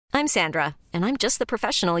I'm Sandra, and I'm just the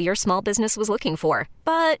professional your small business was looking for.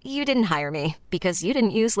 But you didn't hire me because you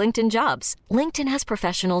didn't use LinkedIn Jobs. LinkedIn has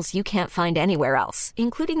professionals you can't find anywhere else,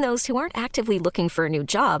 including those who aren't actively looking for a new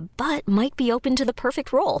job, but might be open to the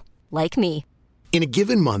perfect role, like me. In a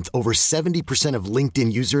given month, over 70% of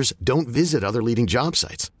LinkedIn users don't visit other leading job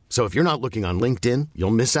sites. So if you're not looking on LinkedIn,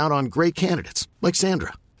 you'll miss out on great candidates like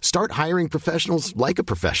Sandra. Start hiring professionals like a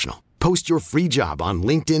professional. Post your free job on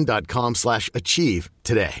linkedin.com/achieve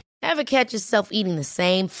today. Ever catch yourself eating the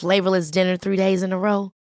same flavorless dinner 3 days in a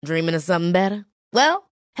row? Dreaming of something better?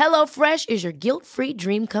 Well, HelloFresh is your guilt-free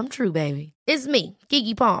dream come true, baby. It's me,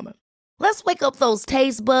 Keke Palmer. Let's wake up those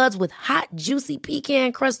taste buds with hot, juicy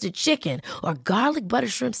pecan-crusted chicken or garlic butter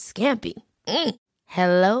shrimp scampi.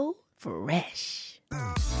 Hello Fresh.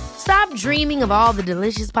 Stop dreaming of all the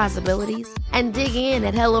delicious possibilities and dig in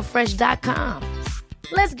at HelloFresh.com.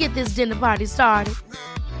 Let's get this dinner party started.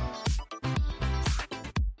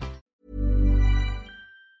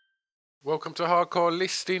 Welcome to Hardcore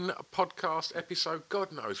Listing Podcast episode.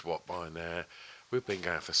 God knows what by now. We've been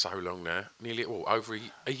going for so long now. Nearly over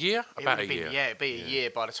a year? About a year. Yeah, it'll be a year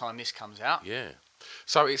by the time this comes out. Yeah.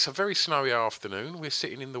 So it's a very snowy afternoon. We're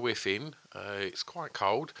sitting in the Whiffin. It's quite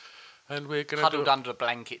cold. And we're going to huddled under a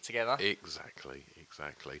blanket together. Exactly.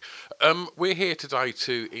 We're here today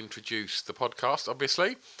to introduce the podcast,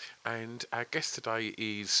 obviously. And our guest today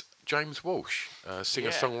is James Walsh,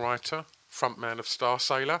 singer-songwriter, frontman of Star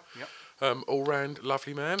Sailor. Yep. All-round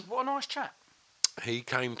lovely man. What a nice chat. He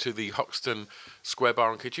came to the Hoxton Square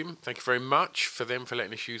Bar and Kitchen. Thank you very much for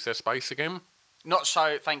letting us use their space again.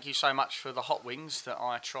 Thank you so much for the hot wings that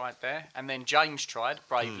I tried there. And then James tried,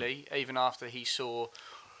 bravely, even after he saw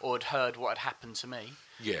or had heard what had happened to me.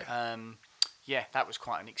 Yeah. Yeah, that was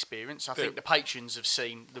quite an experience. I think the patrons have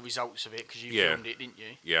seen the results of it because you filmed it, didn't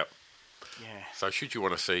you? Yeah. Yeah. So should you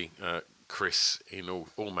want to see Chris in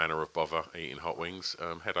all manner of bother eating hot wings,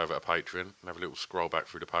 head over to Patreon and have a little scroll back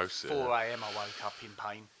through the posts. 4 a.m. I woke up in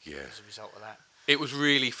pain as a result of that. It was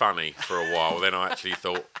really funny for a while. Then I actually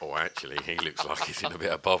thought, he looks like he's in a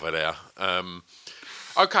bit of bother there.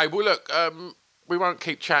 Okay, well, look, we won't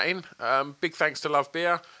keep chatting. Big thanks to Love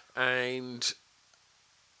Beer and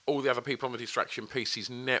all the other people on the Distraction Pieces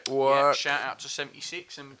network. Yeah, shout out to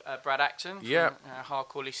 76 and Brad Acton from our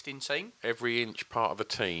Hardcore Listing team. Every inch part of the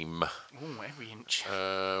team. Oh, every inch.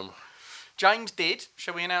 James did.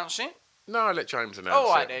 Shall we announce it? No, let James announce it. All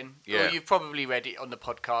right then. Yeah. Well, you've probably read it on the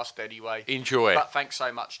podcast anyway. Enjoy. But thanks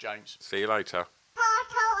so much, James. See you later.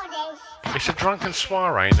 It's a drunken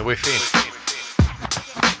soiree in the Whiffin.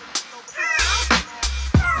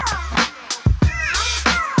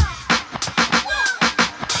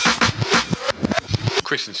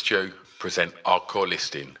 Chris and Stu present Hardcore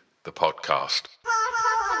Listing, the podcast.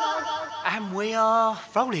 And we are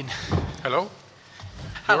rolling. Hello.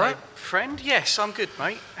 Hello, right? friend. Yes, I'm good,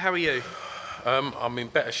 mate. How are you? I'm in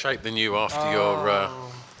better shape than you after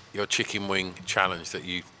your chicken wing challenge that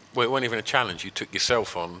you... Well, it wasn't even a challenge. You took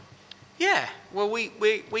yourself on. Yeah. Well,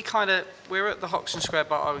 we're at the Hoxton Square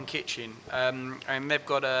Bar and Kitchen, and they've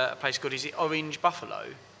got a place called, is it Orange Buffalo?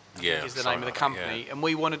 I think is the name of the company, and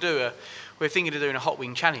we want to we're thinking of doing a hot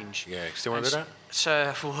wing challenge. Yeah, still want to do that?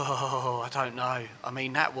 So, I don't know. I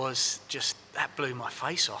mean, that blew my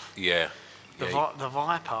face off. Yeah. The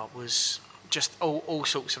Viper was just all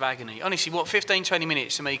sorts of agony. Honestly, 15-20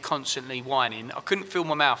 minutes of me constantly whining. I couldn't feel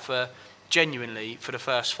my mouth genuinely for the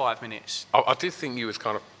first 5 minutes. I did think you was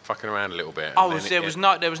kind of fucking around a little bit. There was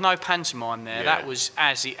no pantomime there. Yeah. That was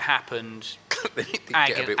as it happened. Then it did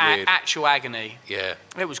get a bit weird. Actual agony. Yeah.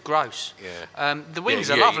 It was gross. Yeah. The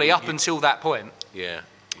wings are lovely up until that point. Yeah.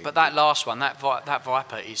 But that last one, that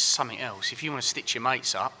Viper is something else. If you want to stitch your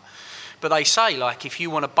mates up. But they say, like, if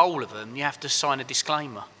you want a bowl of them, you have to sign a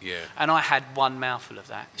disclaimer. Yeah. And I had one mouthful of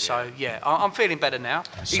that. Yeah. So, yeah, I'm feeling better now.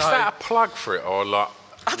 Is that a plug for it or, like,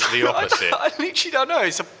 the opposite? I literally don't know.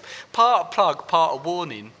 It's a part of plug, part of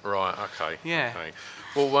warning. Right, okay. Yeah. Okay.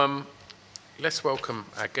 Well, let's welcome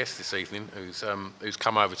our guest this evening, who's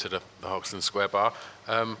come over to the Hoxton Square Bar.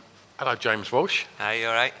 Hello, James Walsh. Hi, you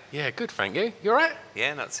all right? Yeah, good, thank you. You all right?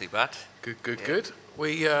 Yeah, not too bad. Good.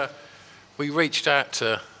 We reached out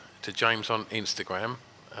to James on Instagram,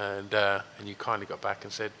 and you kindly got back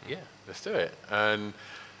and said, yeah, let's do it. And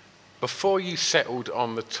before you settled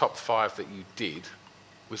on the top 5 that you did,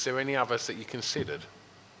 was there any others that you considered?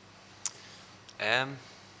 I'm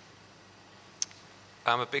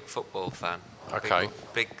a big football fan. Okay.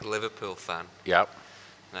 Big Liverpool fan. Yep.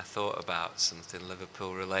 And I thought about something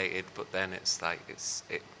Liverpool related, but then it's like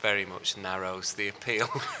it very much narrows the appeal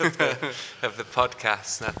of the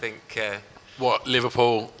podcast. And I think what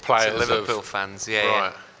Liverpool players? Liverpool fans, yeah.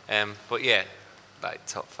 Right. Yeah. But yeah, like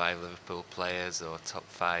top 5 Liverpool players or top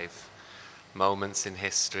 5 moments in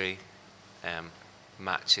history,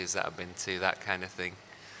 matches that I've been to, that kind of thing.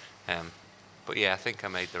 But yeah, I think I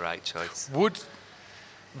made the right choice.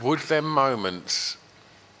 Would them moments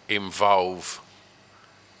involve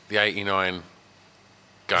the 89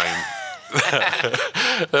 game?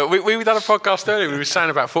 we done a podcast earlier. We were saying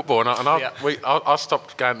about football, and I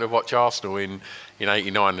stopped going to watch Arsenal in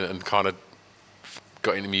 '89 and kind of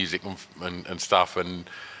got into music and stuff. And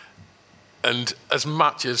as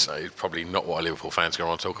much as it's probably not what a Liverpool fan's going to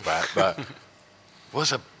want to talk about, but it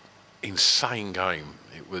was an insane game.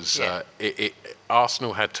 It was.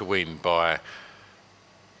 Arsenal had to win by.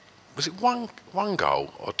 Was it one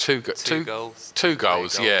goal or two goals? Two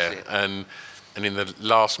goals, yeah. And in the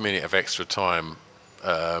last minute of extra time,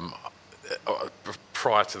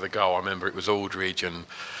 prior to the goal, I remember it was Aldridge and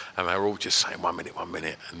they were all just saying 1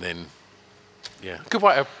 minute, and then, yeah. Good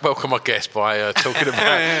way to welcome our guest by talking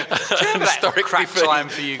about historic crap defeat. time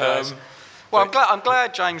for you guys. Well, I'm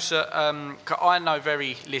glad, James, that I know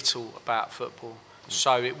very little about football,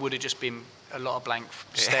 so it would have just been a lot of blank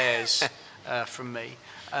stares from me.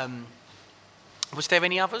 Was there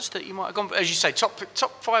any others that you might have gone? As you say, top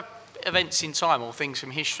 5 events in time or things from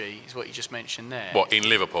history is what you just mentioned there. What, in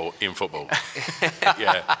Liverpool, in football?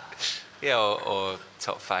 Yeah, or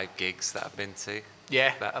top 5 gigs that I've been to.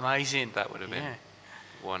 Yeah, amazing. That would have been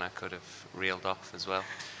one I could have reeled off as well.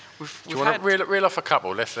 Do you want to reel off a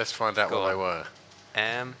couple? Let's find out what they were.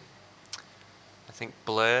 I think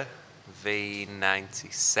Blur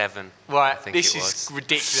V97. Right, this is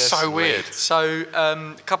ridiculous. So weird. So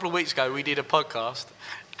a couple of weeks ago we did a podcast,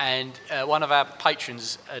 and one of our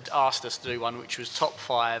patrons had asked us to do one which was top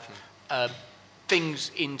 5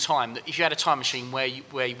 things in time that if you had a time machine, where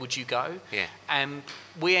would you go? Yeah. And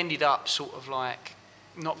we ended up sort of like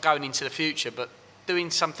not going into the future, but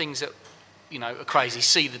doing some things that are crazy.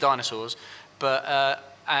 See the dinosaurs, but.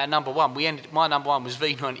 My number one was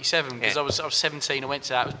V97 because I was 17. I went to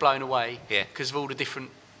that. I was blown away because of all the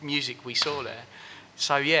different music we saw there.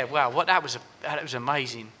 So yeah, wow, that was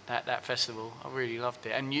amazing. That festival, I really loved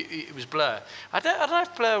it. And it was Blur. I don't know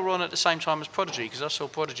if Blur were on at the same time as Prodigy because I saw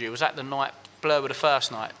Prodigy. Was that the night Blur were the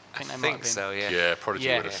first night? I think so. Yeah. Yeah, Prodigy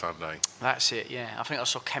were the Sunday. That's it. Yeah, I think I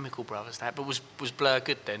saw Chemical Brothers but was Blur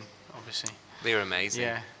good then? Obviously. They were amazing.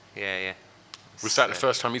 Yeah. Was that the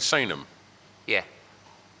first time you'd seen them? Yeah.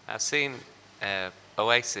 I've seen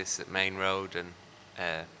Oasis at Main Road and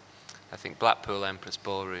I think Blackpool Empress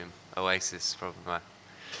Ballroom. Oasis is probably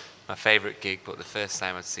my favourite gig, but the first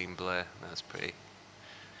time I'd seen Blur, that was pretty.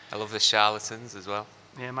 I love the Charlatans as well.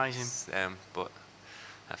 Yeah, amazing. But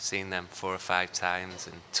I've seen them 4 or 5 times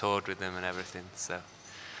and toured with them and everything, so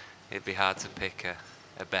it'd be hard to pick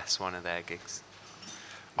a best one of their gigs.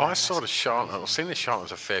 I've seen the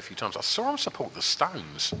Charlatans a fair few times. I saw them support the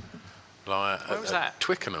Stones. Where was that?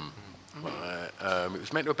 Twickenham. It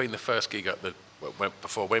was meant to have been the first gig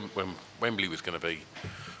before Wembley was going to be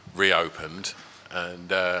reopened,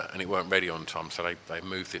 and it weren't ready on time, so they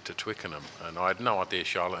moved it to Twickenham. And I had no idea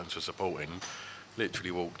Charlatans were supporting.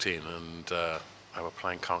 Literally walked in and they were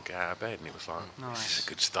playing "Can't Get Out of Bed," and it was like, nice. This is a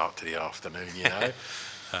good start to the afternoon,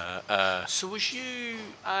 So was you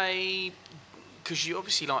because you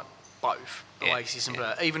obviously like both Oasis and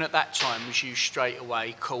Blur. Even at that time, was you straight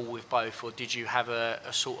away cool with both, or did you have a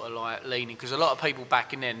sort of like leaning? Because a lot of people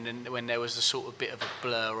back in then, when there was a sort of bit of a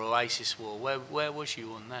Blur or Oasis war, where was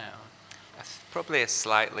you on that? Probably a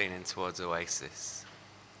slight leaning towards Oasis.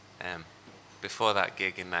 Before that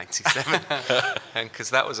gig in '97, and because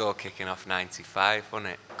that was all kicking off '95,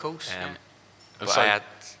 wasn't it? Of course. But so I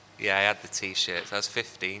had the T-shirts. I was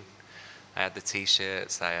 15. I had the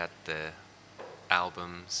T-shirts. I had the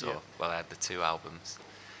albums, I had the 2 albums,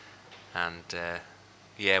 and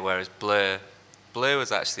whereas Blur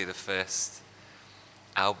was actually the first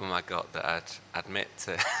album I got that I'd admit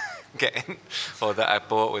to getting, or that I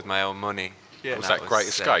bought with my own money. Yeah, was that Great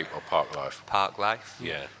Escape or Park Life? Park Life.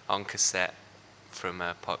 Yeah. On cassette from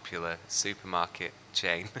a popular supermarket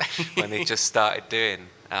chain when they just started doing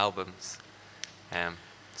albums.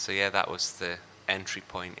 So that was the entry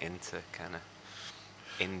point into kind of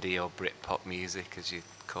indie or Britpop music, as you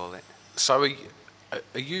call it. So,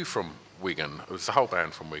 are you from Wigan? Was the whole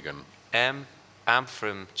band from Wigan? I'm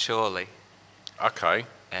from Chorley. Okay.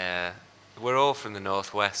 We're all from the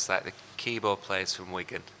northwest. Like the keyboard player's from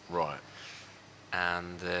Wigan. Right.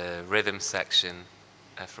 And the rhythm section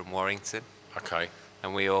from Warrington. Okay.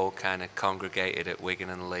 And we all kind of congregated at Wigan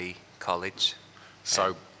and Lee College.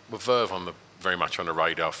 So, were Verve very much on the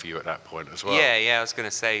radar for you at that point as well? Yeah, I was going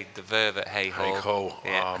to say the Verve at Hay Hall. Hay Hall.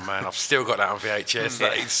 Yeah. Oh man, I've still got that on VHS.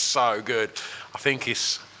 That is so good. I think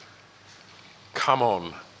it's Come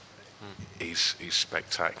On is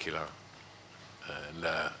spectacular. And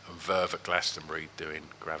Verve at Glastonbury doing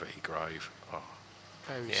Gravity Grave. Oh.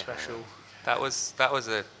 Very special. That was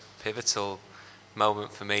a pivotal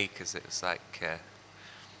moment for me, because it was like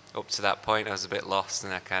up to that point I was a bit lost,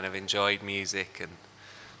 and I kind of enjoyed music and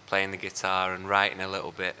playing the guitar and writing a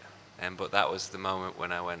little bit, but that was the moment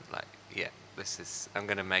when I went like, I'm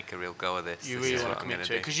going to make a real go of this. You really want to commit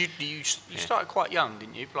to it, because you started quite young,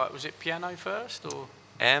 didn't you? Like, was it piano first, or?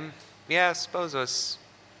 I suppose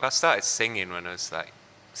I started singing when I was like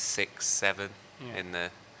 6, 7 in the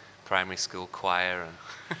primary school choir,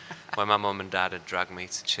 and when my mum and dad had dragged me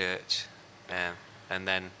to church, and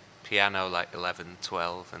then piano like 11,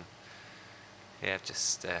 12, and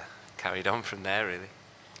just carried on from there really.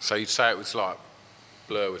 So you'd say it was like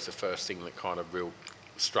Blur was the first thing that kind of real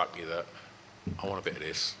struck you that I want a bit of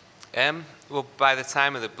this? Well, by the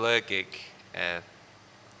time of the Blur gig,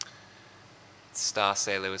 Star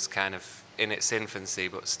Sailor was kind of in its infancy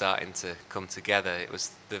but starting to come together. It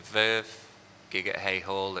was the Verve gig at Hay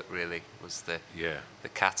Hall that really was the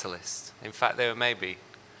catalyst. In fact, they were maybe,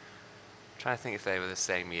 I'm trying to think if they were the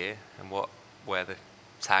same year and where the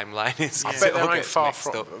timeline is. I bet they ain't far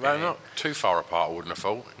from. They're not too far apart, I wouldn't have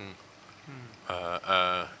thought.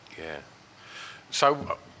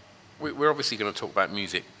 So we're obviously going to talk about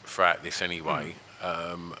music throughout this anyway,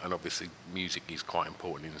 and obviously music is quite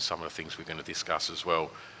important in some of the things we're going to discuss as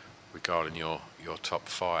well regarding your top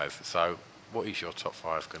 5. So what is your top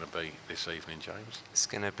 5 going to be this evening, James? It's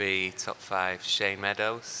going to be top 5 Shane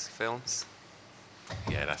Meadows films.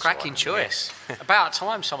 Yeah, that's cracking right. choice. About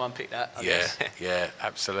time someone picked that. I guess. Yeah,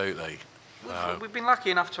 absolutely. We've been lucky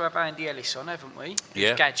enough to have Andy Ellis on, haven't we?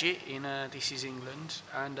 Yeah. Gadget in This Is England,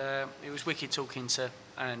 and it was wicked talking to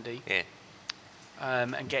Andy. Yeah.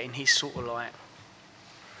 And getting his sort of like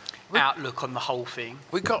outlook on the whole thing.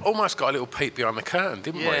 We almost got a little peek behind the curtain,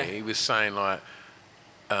 didn't Yeah. we? He was saying like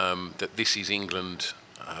that This Is England.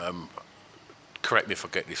 Correct me if I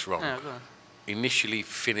get this wrong. No, go on. Initially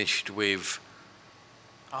finished with.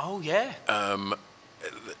 Oh yeah.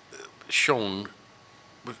 Sean,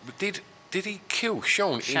 did he kill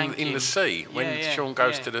Sean in the sea when Sean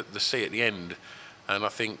goes to the sea at the end? And I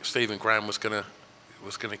think Stephen Graham was gonna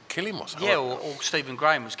kill him or something. Yeah, or Stephen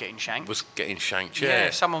Graham was getting shanked.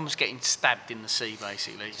 Yeah. Someone was getting stabbed in the sea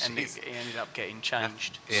basically, and he ended up getting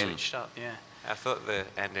changed, switched up. Yeah. I thought the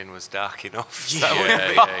ending was dark enough.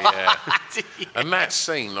 Yeah. And that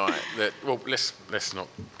scene, like that. Well, let's not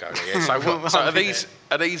go there. So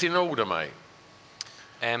are these in order, mate?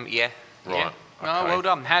 Yeah. Right. Yeah. Okay. No, well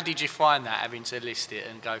done. How did you find that, having to list it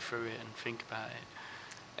and go through it and think about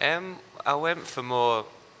it? I went for more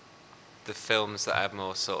the films that I have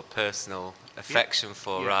more sort of personal affection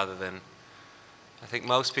for, rather than. I think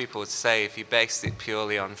most people would say if you based it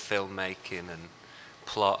purely on filmmaking and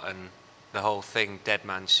plot and the whole thing, Dead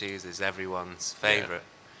Man's Shoes is everyone's favourite.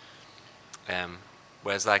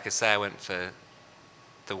 Whereas, like I say, I went for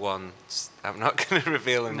the ones, I'm not going to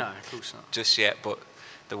reveal them of course not. just yet, but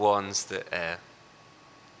the ones that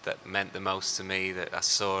meant the most to me, that I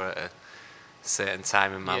saw at a certain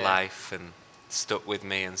time in my life and stuck with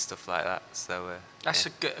me and stuff like that. So that's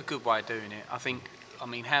a good way of doing it. I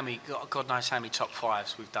mean, how many? God knows how many top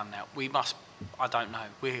 5s we've done now. We must. I don't know.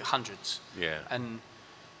 We're hundreds. Yeah. And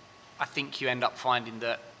I think you end up finding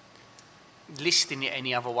that listing it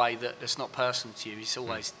any other way that's not personal to you is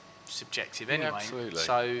always subjective anyway. Absolutely.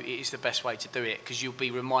 So it is the best way to do it, because you'll be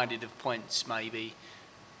reminded of points maybe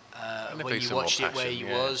when you watched it, where you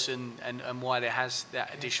was, and why there has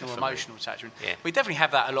that additional emotional attachment. Yeah. We definitely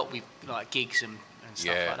have that a lot with like gigs and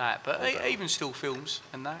stuff like that, but even still films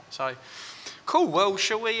and that. So cool. Well,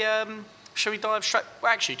 shall we dive straight?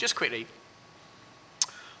 Well, actually, just quickly,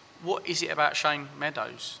 what is it about Shane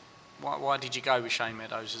Meadows? Why did you go with Shane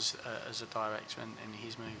Meadows as a director in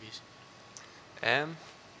his movies?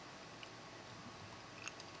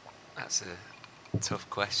 That's a tough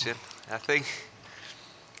question. I think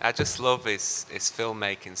I just love his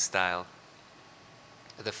filmmaking style.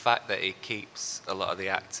 The fact that he keeps a lot of the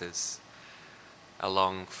actors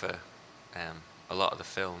along for a lot of the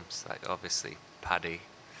films, like obviously Paddy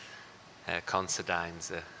Considine's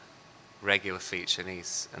a regular feature, and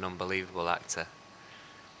he's an unbelievable actor.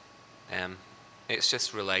 It's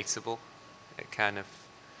just relatable. It kind of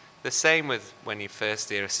the same with when you first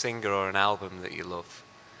hear a singer or an album that you love.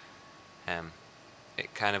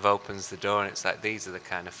 It kind of opens the door, and it's like, these are the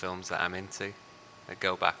kind of films that I'm into. I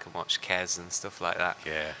go back and watch Kes and stuff like that.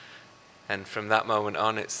 Yeah. And from that moment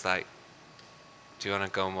on, it's like, do you want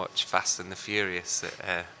to go and watch Fast and the Furious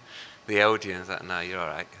at the Odeon? It's like, no, you're all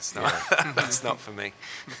right. It's not. That's not for me.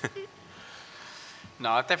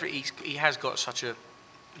 No, definitely he has got such a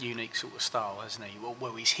unique sort of style, hasn't he?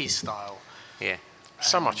 Well, it's his style. Yeah.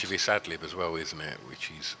 So much of it's ad-lib as well, isn't it?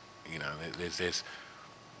 Which is, you know,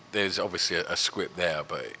 there's obviously a script there,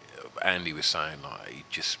 but Andy was saying, like, he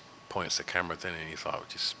just points the camera then and he's like,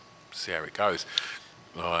 just see how it goes.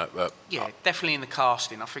 But yeah, definitely in the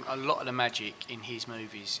casting. I think a lot of the magic in his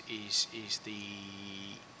movies is the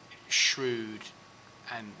shrewd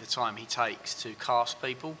and the time he takes to cast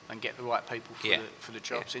people and get the right people for the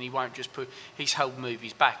jobs. And he won't just he's held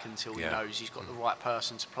movies back until he knows he's got the right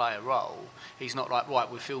person to play a role. He's not like,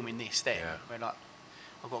 right, we're filming this then. We're like,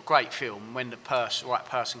 I've got a great film when the right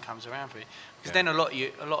person comes around for it. Because then a lot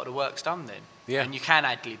of the work's done then. Yeah. And you can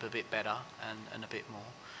ad-lib a bit better and a bit more.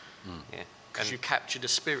 Yeah. Because you capture the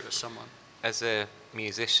spirit of someone. As a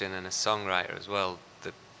musician and a songwriter as well,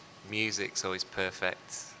 the music's always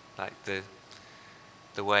perfect. Like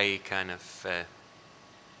the way kind of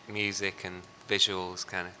music and visuals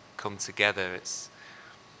kind of come together. It's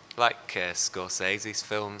like Scorsese's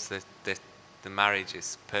films. The marriage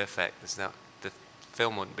is perfect. The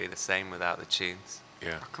film wouldn't be the same without the tunes.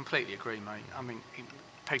 Yeah, I completely agree, mate. I mean,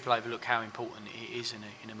 people overlook how important it is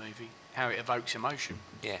in a movie, how it evokes emotion.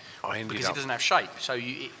 Yeah, because it doesn't have shape, so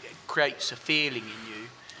it creates a feeling in you.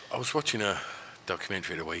 I was watching a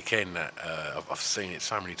documentary at the weekend that I've seen it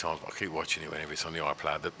so many times, but I keep watching it whenever it's on the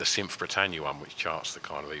iPlayer. The Synth Britannia one, which charts the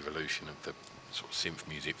kind of evolution of the sort of synth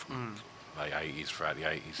music from late 80s throughout the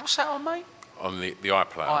 80s. What's that on, mate? On the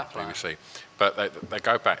iPlayer, BBC. But they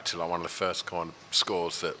go back to like one of the first kind of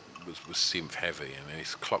scores that was synth heavy, and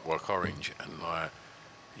it's Clockwork Orange, and like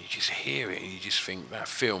you just hear it and you just think that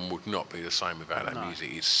film would not be the same without that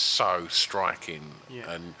music. It's so striking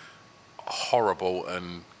and horrible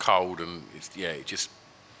and cold, and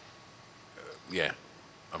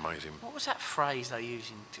amazing. What was that phrase they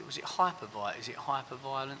used? Was it hyperviolence? Is it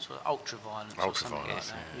hyperviolence or ultraviolence? Ultraviolence, like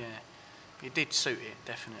that? Yeah. It did suit it,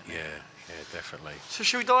 definitely. Yeah, definitely. So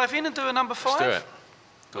should we dive in and do a number 5? Let's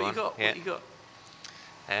do it. What you got?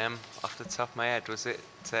 Off the top of my head, was it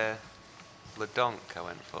Le Donk I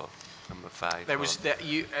went for, number 5? There was that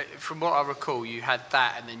from what I recall, you had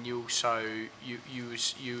that, and then you also you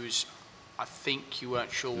was I think you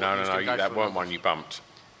weren't sure. No, that weren't one you bumped.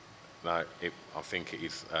 No, I think it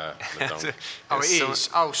is Le Donk. Oh, it is.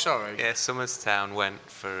 Oh, sorry. Yeah, Summerstown went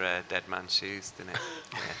for Dead Man's Shoes, didn't it?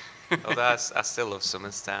 Yeah. Although I still love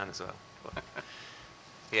Summerstown as well. But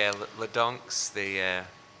yeah, Le Donk's the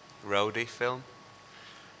roadie film.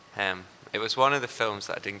 It was one of the films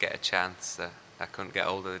that I didn't get a chance. I couldn't get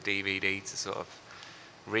hold of the DVD to sort of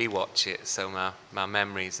rewatch it, so my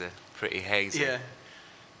memories are pretty hazy. Yeah.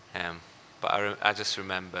 But I just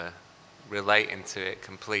remember relating to it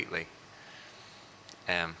completely.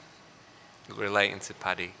 Relating to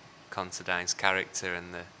Paddy Considine's character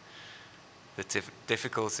and the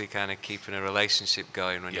difficulty kind of keeping a relationship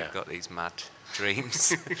going when you've got these mad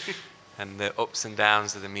dreams, and the ups and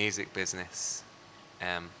downs of the music business.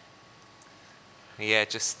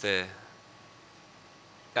 Just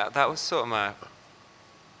that was sort of my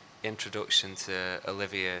introduction to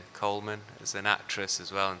Olivia Colman as an actress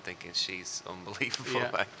as well, and thinking she's unbelievable.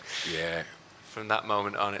 Yeah. From that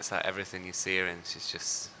moment on, it's like everything you see her in, she's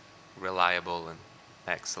just reliable and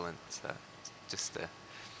excellent. So just a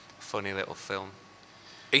funny little film.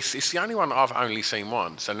 It's the only one I've only seen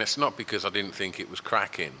once, and it's not because I didn't think it was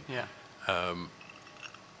cracking. Yeah.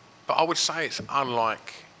 But I would say it's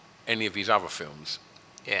unlike any of his other films.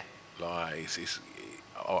 Yeah. Like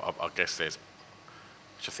I guess there's,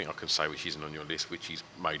 which I think I can say, which isn't on your list, which is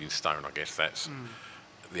Made in Stone. I guess that's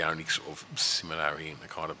the only sort of similarity in the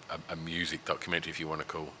kind of a music documentary, if you want to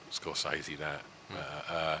call Scorsese that.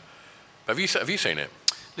 Have you seen it?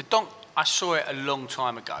 The Donk, I saw it a long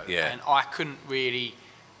time ago, and I couldn't really,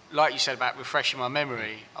 like you said about refreshing my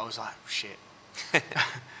memory, I was like, shit.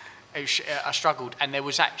 I struggled, and there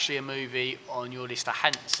was actually a movie on your list I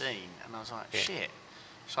hadn't seen, and I was like, shit.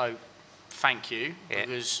 So, thank you,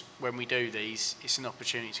 because when we do these, it's an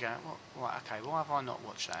opportunity to go, why have I not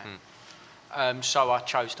watched that? So I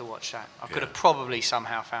chose to watch that. I could have probably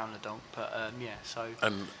somehow found the Donk, but so.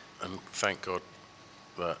 And thank God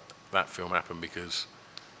that film happened, because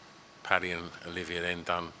Paddy and Olivia then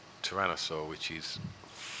done Tyrannosaur, which is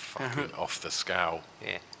fucking off the scale.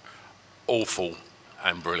 Yeah. Awful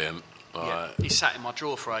and brilliant. He sat in my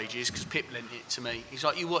drawer for ages because Pip lent it to me. He's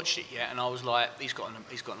like, "You watched it yet?" And I was like, "He's got an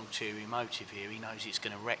ulterior motive here. He knows it's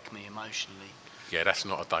going to wreck me emotionally." Yeah, that's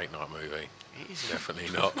not a date night movie. It is definitely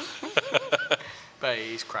not. But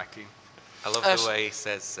it is cracking. I love the way he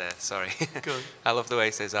says. Sorry. Good. I love the way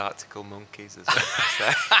he says Arctical Monkeys as well.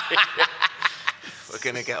 We're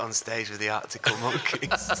going to get on stage with the Arctical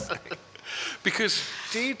Monkeys. Because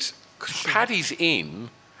Paddy's in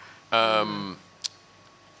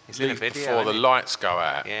He's in a video, before the lights go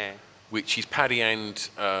out, yeah. which is Paddy and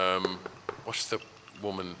what's the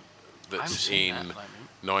woman that's in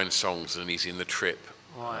 9 Songs and he's in The Trip?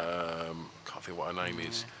 Right. Can't think what her name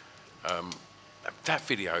is. That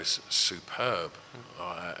video's superb.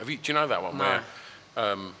 Do you know that one? No.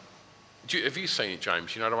 Where, have you seen it,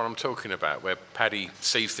 James? You know the one I'm talking about, where Paddy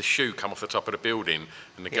sees the shoe come off the top of the building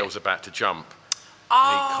and the girl's about to jump.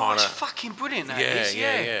 Oh, it's fucking brilliant, that is.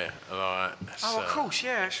 Yeah. Like, of course,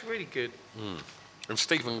 yeah, it's really good. And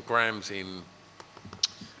Stephen Graham's in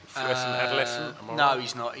Fluorescent Adolescent? Am I No, right?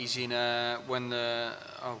 he's not. He's in When the...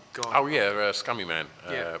 Oh, God. Oh, yeah, Scummy Man.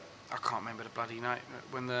 Yeah. I can't remember the bloody name.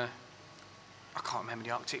 I can't remember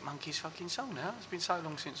the Arctic Monkeys fucking song now. It's been so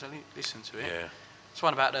long since I listened to it. Yeah. It's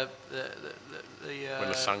one about the When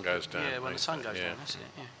the Sun Goes Down. Yeah, When the Sun Goes Yeah. Down, that's it,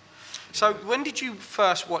 yeah. So when did you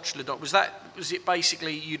first watch Le Doc? Was it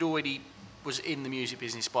basically you'd already was in the music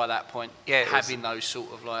business by that point? Yeah, having those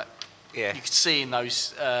sort of like Yeah. you could see in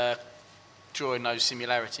those drawing those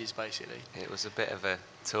similarities basically. It was a bit of a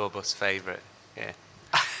tour bus favourite, yeah.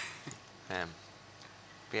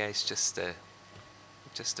 Yeah, he's just a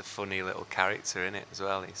funny little character in it as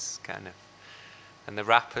well. He's kind of, and the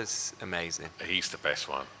rapper's amazing. He's the best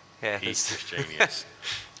one. Yeah, he's just genius.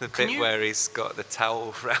 The bit where he's got the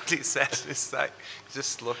towel around his head, it's like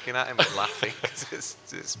just looking at him and laughing.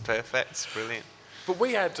 It's perfect. It's brilliant. But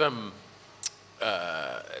we had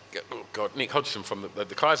Nick Hodgson from the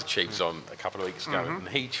Kaiser Chiefs on a couple of weeks ago, and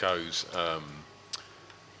he chose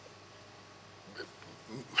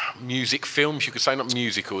music films. You could say not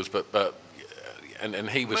musicals, but and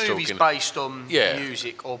he was movies talking based on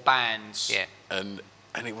music or bands. Yeah.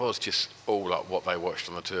 And it was just all like what they watched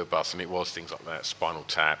on the tour bus, and it was things like that, Spinal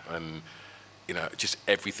Tap, and just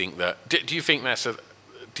everything that. Do you think that's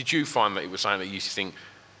Did you find that it was something that you used to think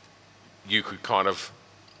you could kind of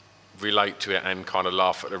relate to it and kind of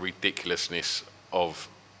laugh at the ridiculousness of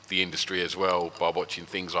the industry as well by watching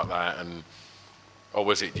things like that,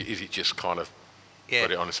 or is it just kind of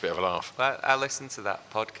put it on as a bit of a laugh? Well, I listened to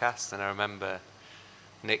that podcast and I remember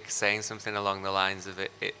Nick saying something along the lines of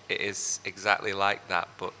it is exactly like that,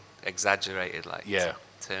 but exaggerated, like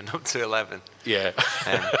turned up to 11. Yeah.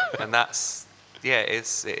 And that's, it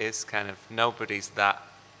is kind of, nobody's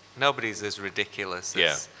as ridiculous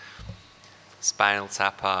as Spinal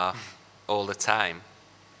Tap are all the time.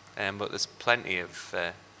 But there's plenty of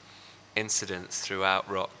incidents throughout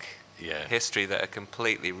rock history that are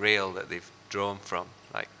completely real that they've drawn from.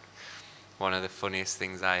 Like, one of the funniest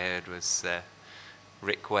things I heard was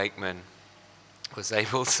Rick Wakeman was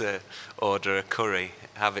able to order a curry,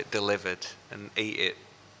 have it delivered, and eat it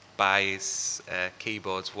by his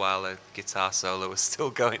keyboards while a guitar solo was still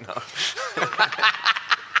going on.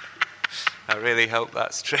 I really hope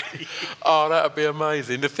that's true. Oh, that would be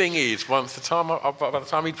amazing. The thing is, by the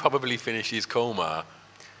time he'd probably finished his Coma,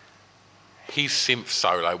 his synth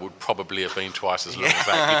solo would probably have been twice as long as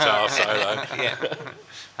that guitar solo. Yeah,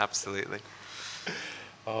 absolutely.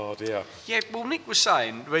 Oh dear. Yeah, well, Nick was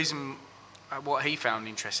saying the reason what he found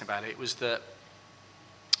interesting about it was that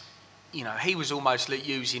he was almost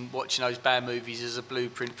using watching those band movies as a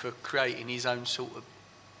blueprint for creating his own sort of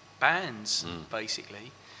bands,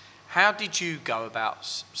 basically. How did you go about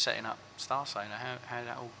setting up Star Sailor? How did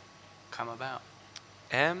that all come about?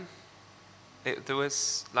 There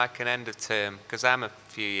was like an end of term, because I'm a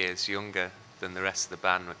few years younger than the rest of the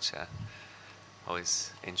band, which I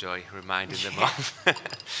always enjoy reminding them of.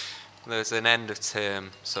 There was an end of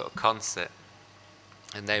term sort of concert,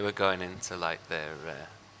 and they were going into like their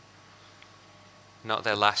not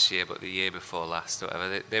their last year, but the year before last or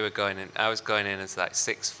whatever. They were going in. I was going in as like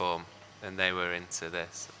sixth form, and they were into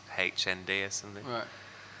this HND or something. Right.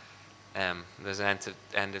 There's an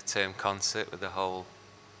end of term concert with the whole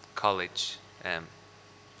college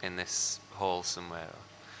in this hall somewhere, or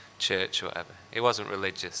church or whatever. It wasn't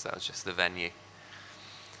religious. That was just the venue.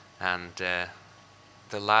 And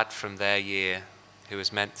the lad from their year who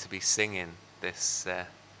was meant to be singing this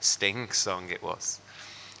Sting song, it was,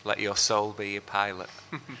 Let Your Soul Be Your Pilot,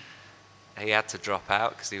 he had to drop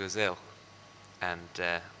out because he was ill. And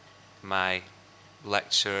my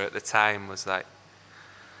lecturer at the time was like,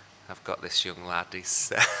 I've got this young lad,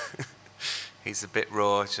 he's he's a bit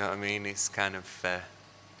raw, do you know what I mean? He's kind of,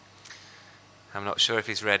 I'm not sure if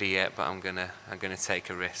he's ready yet, but I'm gonna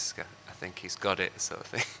take a risk. I think he's got it, sort of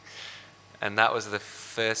thing. And that was the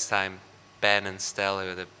first time Ben and Stella, who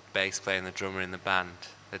were the bass player and the drummer in the band,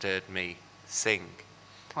 had heard me sing.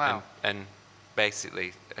 Wow. And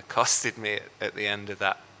basically accosted me at the end of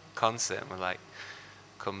that concert and were like,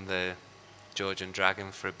 come the Georgian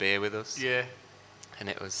Dragon for a beer with us. Yeah. And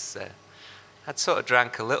it was, I'd sort of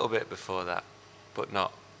drank a little bit before that, but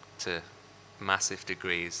not to massive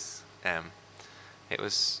degrees. It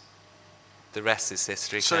was, the rest is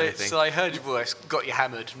history kind of thing. So I heard your voice, got you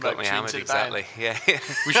hammered, and got me hammered, exactly. Yeah.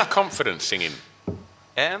 Was you confident singing?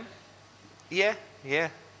 Yeah. I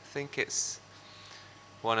think it's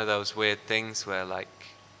one of those weird things where, like,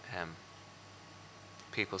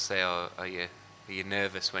 people say, "Oh, are you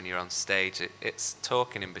nervous when you're on stage?" It's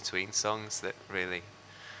talking in between songs that really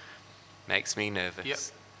makes me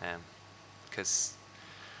nervous. Because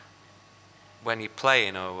when you're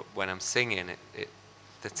playing or when I'm singing,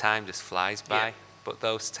 the time just flies by. Yeah. But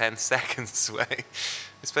those 10 seconds,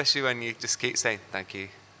 especially when you just keep saying thank you,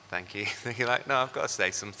 you're like, no, I've got to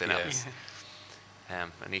say something else.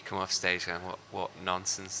 And you come off stage going, what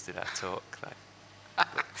nonsense did I talk?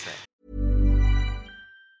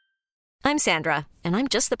 I'm Sandra, and I'm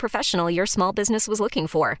just the professional your small business was looking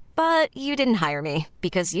for. But you didn't hire me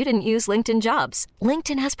because you didn't use LinkedIn Jobs.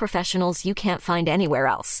 LinkedIn has professionals you can't find anywhere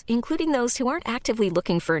else, including those who aren't actively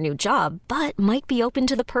looking for a new job, but might be open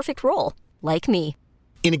to the perfect role, like me.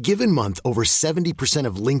 In a given month, over 70%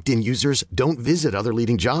 of LinkedIn users don't visit other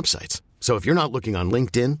leading job sites. So if you're not looking on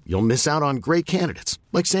LinkedIn, you'll miss out on great candidates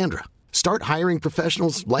like Sandra. Start hiring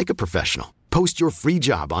professionals like a professional. Post your free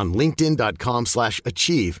job on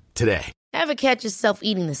linkedin.com/achieve today. Ever catch yourself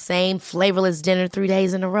eating the same flavorless dinner 3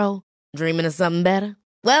 days in a row? Dreaming of something better?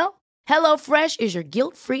 Well, HelloFresh is your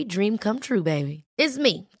guilt-free dream come true, baby. It's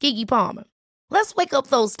me, Keke Palmer. Let's wake up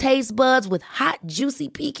those taste buds with hot, juicy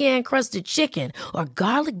pecan-crusted chicken or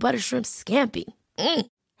garlic butter shrimp scampi.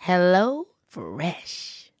 Hello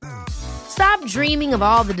Fresh. Stop dreaming of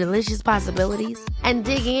all the delicious possibilities and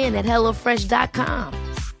dig in at HelloFresh.com.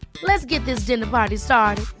 Let's get this dinner party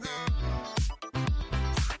started.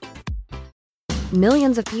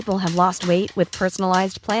 Millions of people have lost weight with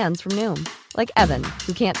personalized plans from Noom. Like Evan,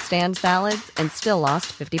 who can't stand salads and still lost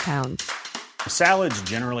 50 pounds. Salads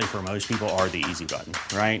generally for most people are the easy button,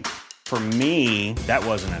 right? For me, that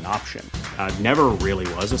wasn't an option. I never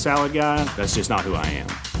really was a salad guy. That's just not who I am.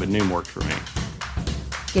 But Noom worked for me.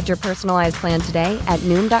 Get your personalized plan today at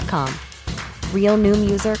Noom.com. Real Noom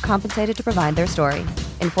user compensated to provide their story.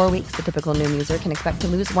 In 4 weeks, the typical Noom user can expect to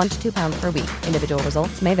lose 1 to 2 pounds per week. Individual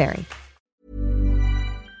results may vary.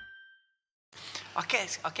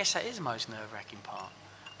 I guess that is the most nerve-wracking part.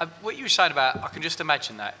 What you were saying about, I can just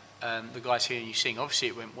imagine that, the guys hearing you sing, obviously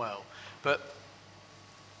it went well, but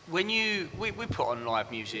when we put on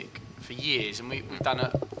live music for years, and we've done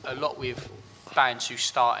a lot with bands who's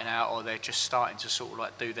starting out, or they're just starting to sort of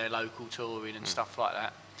like do their local touring and stuff like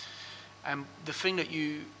that. And the thing that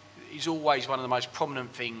is always one of the most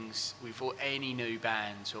prominent things with any new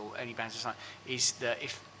bands or any bands is that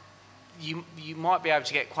if you might be able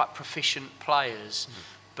to get quite proficient players,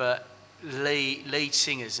 but lead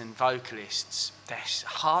singers and vocalists, they're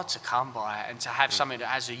hard to come by, and to have something that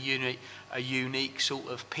has a unique sort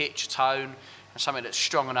of pitch, tone, and something that's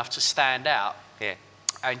strong enough to stand out. Yeah.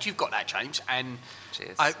 And you've got that, James, and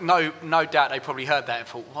cheers. No doubt they probably heard that and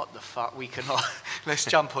thought, what the fuck, we cannot, let's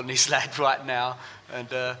jump on this lad right now and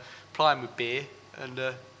ply him with beer. And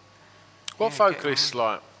what vocalists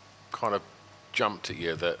like kind of jumped at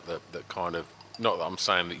you that kind of, not that I'm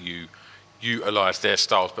saying that you utilised their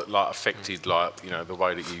styles, but like affected like, you know, the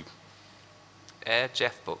way that you...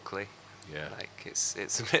 Jeff Buckley. Yeah. Like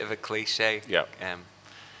it's a bit of a cliche. Yeah.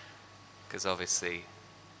 Because obviously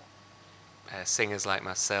singers like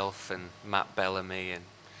myself and Matt Bellamy and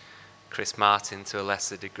Chris Martin to a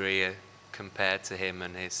lesser degree are compared to him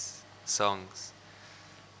and his songs.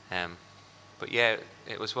 But yeah,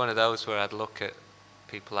 it was one of those where I'd look at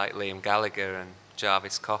people like Liam Gallagher and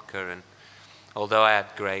Jarvis Cocker, and although I had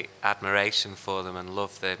great admiration for them and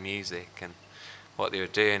loved their music and what they were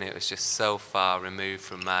doing, it was just so far removed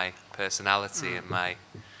from my personality and my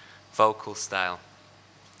vocal style.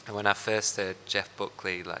 And when I first heard Jeff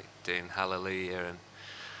Buckley like doing Hallelujah and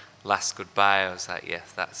Last Goodbye, I was like,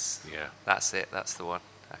 that's it, that's the one.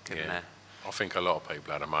 I think a lot of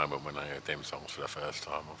people had a moment when they heard them songs for the first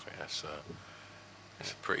time. I think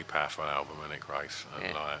it's a pretty powerful album, isn't it, Grace?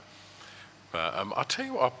 And but I'll tell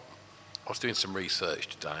you what, I was doing some research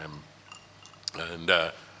today, and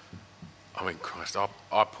I mean, Christ, I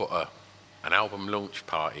put an album launch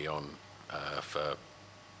party on for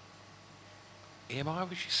EMI,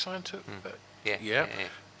 was you signed to? Yeah.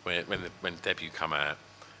 When debut come out,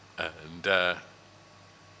 and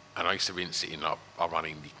I used to rinse it in. I run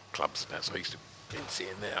indie clubs and that, so I used to rinse it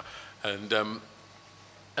in there.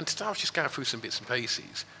 And today I was just going through some bits and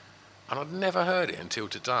pieces, and I'd never heard it until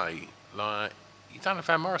today. Like, you done a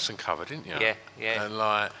Van Morrison cover, didn't you? Yeah. And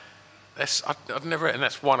like, I've never, and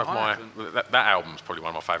that's one of that album's probably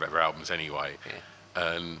one of my favourite albums anyway.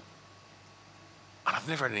 Yeah. And I've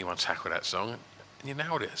never had anyone tackle that song, and you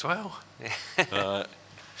nailed it as well. Yeah.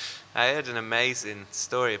 I heard an amazing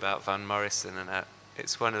story about Van Morrison, and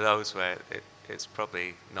it's one of those where it's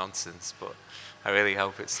probably nonsense, but I really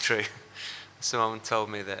hope it's true. Someone told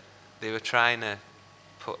me that they were trying to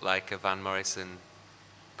put like a Van Morrison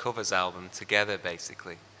covers album together,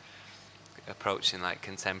 basically, approaching like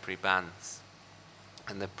contemporary bands,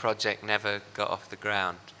 and the project never got off the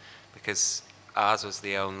ground because ours was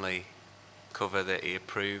the only cover that he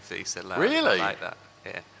approved, that he said, like, really? I like that.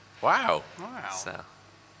 Yeah. Wow. So,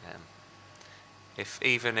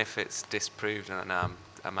 even if it's disproved, I'm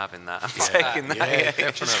having that. I'm taking that. Yeah,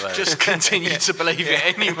 definitely. Just continue to believe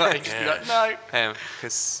it anyway. Just be like, no.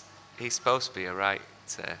 Because he's supposed to be a right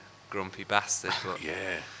grumpy bastard, but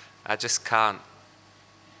I just can't.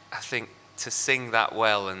 I think to sing that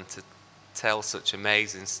well and to tell such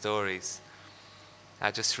amazing stories,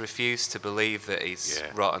 I just refuse to believe that he's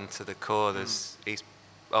rotten to the core. He's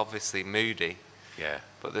obviously moody,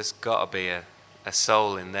 but there's got to be a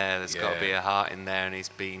soul in there. There's got to be a heart in there, and he's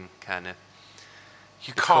been kind of.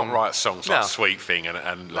 You can't write songs like Sweet Thing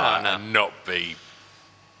and not be.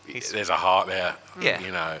 There's a heart there. Yeah,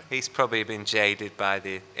 you know. He's probably been jaded by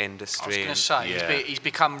the industry. I was going to say he's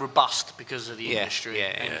become robust because of the industry,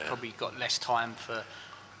 and he's probably got less time for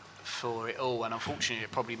it all. And unfortunately,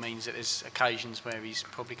 it probably means that there's occasions where he's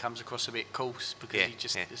probably comes across a bit coarse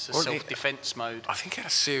because it's a self-defense mode. I think he had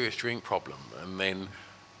a serious drink problem, and then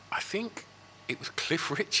I think it was Cliff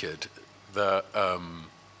Richard that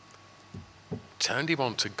turned him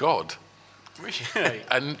on to God. Really?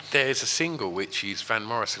 And there's a single which is Van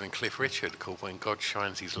Morrison and Cliff Richard called When God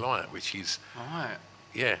Shines His Light, which is... Right.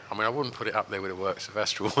 Yeah, I mean, I wouldn't put it up there with the works of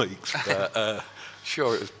Astral Weeks, but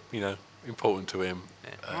sure, it was, important to him.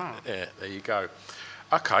 Yeah, there you go.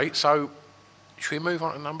 Okay, so should we move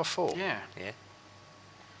on to number 4? Yeah.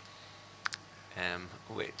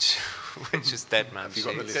 Which is Dead Man's Shoes.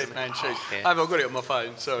 Have you got the Dead Man's Shoes? Yeah. I've got it on my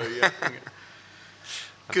phone, sorry. Yeah.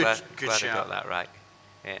 Glad shout. I got that right.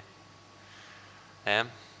 Yeah.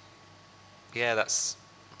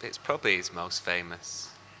 It's probably his most famous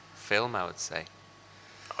film, I would say.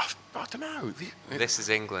 I don't know. This Is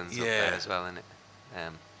England's up there as well, isn't it?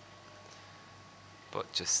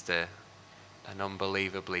 But just an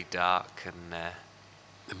unbelievably dark and...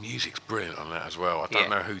 the music's brilliant on that as well. I don't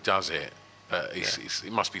know who does it, but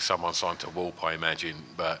it must be someone signed to Warp, I imagine.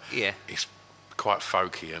 But it's quite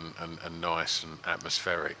folky and nice and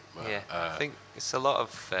atmospheric. But, I think it's a lot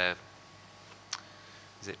of...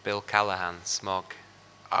 is it Bill Callahan, Smog?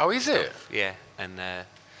 Oh, is it? Yeah, and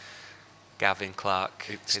Gavin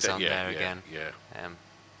Clark is on there again.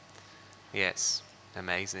 It's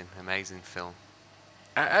amazing film.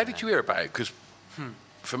 How did you hear about it? Because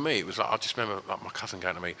for me, it was like, I just remember like my cousin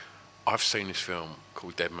going to me, I've seen this film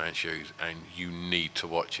called Dead Man's Shoes and you need to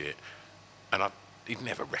watch it. And he'd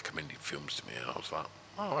never recommended films to me, and I was like,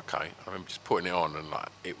 oh, okay. I remember just putting it on, and like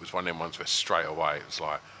it was one of them ones where straight away it was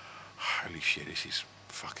like, holy shit, this is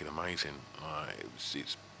fucking amazing. Like,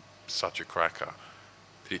 it's such a cracker.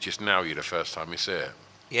 Did it just nail you the first time you see it?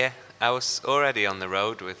 Yeah, I was already on the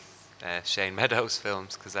road with Shane Meadows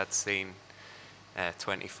films because I'd seen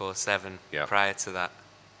 24/7 prior to that.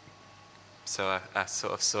 So I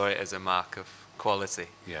sort of saw it as a mark of quality.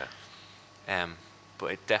 Yeah.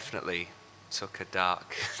 But it definitely took a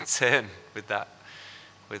dark turn with that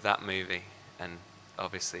movie, and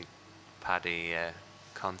obviously Paddy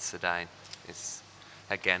Considine is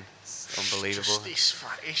again unbelievable.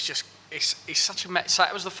 It's such a... So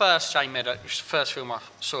it was the first first film I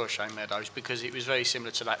saw of Shane Meadows, because it was very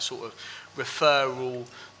similar to that sort of referral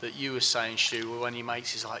that you were saying, Stu, where one of your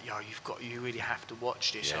mates is like, yo, you really have to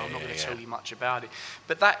watch this. I'm not going to tell you much about it.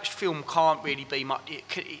 But that film can't really be much...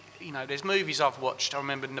 there's movies I've watched. I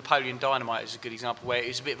remember Napoleon Dynamite is a good example where it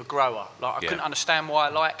was a bit of a grower. Like, I couldn't understand why I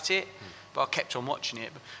liked it, but I kept on watching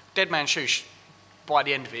it. But Dead Man's Shoes, by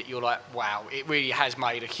the end of it, you're like, wow, it really has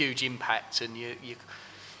made a huge impact, and you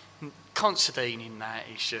Considine in that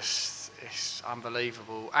it's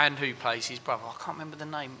unbelievable. And who plays his brother? I can't remember the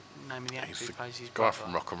name of the actor who plays his brother. Guy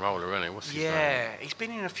from Rock and Roller, isn't he? What's his name? Yeah, he's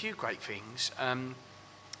been in a few great things.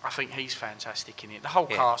 I think he's fantastic in it. The whole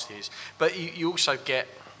cast is. But you also get,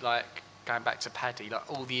 like, going back to Paddy, like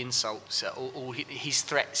all the insults, all his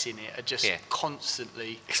threats in it are just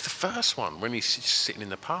constantly... It's the first one, when he's just sitting in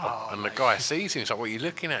the pub, and the guy sees him, he's like, what are you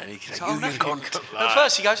looking at? And he goes, nothing. At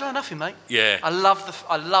first he goes, oh, nothing, mate. Yeah. I love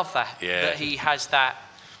that, that he has that...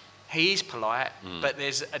 He is polite, but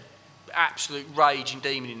there's an absolute rage and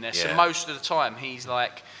demon in there. So most of the time he's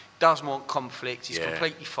like doesn't want conflict. He's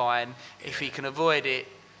completely fine. If he can avoid it,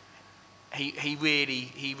 he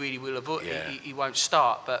really will avoid. He won't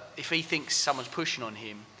start. But if he thinks someone's pushing on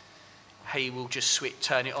him, he will just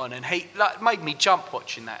turn it on. And he made me jump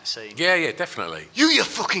watching that scene. Yeah, definitely. You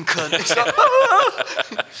fucking cunt! It's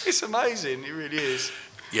like, it's amazing. It really is.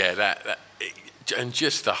 Yeah, and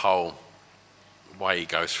just the whole way he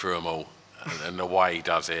goes through them all, and the way he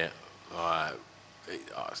does it,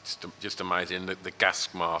 it's just amazing. The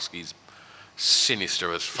gas mask is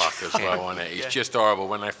sinister as fuck as well, isn't it? He's just horrible.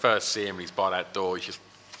 When they first see him, he's by that door. He's just,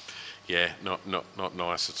 not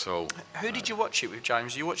nice at all. Who did you watch it with,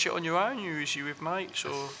 James? You watch it on your own? Was you with mates?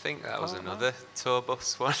 Or? I think that was another tour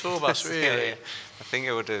bus one. Tour bus, really? Yeah. I think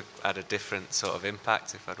it would have had a different sort of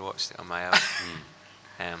impact if I'd watched it on my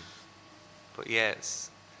own. But yeah,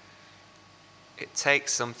 it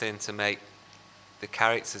takes something to make the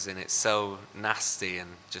characters in it so nasty and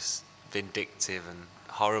just vindictive and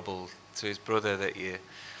horrible to his brother that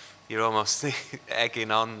you're almost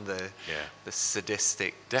egging on the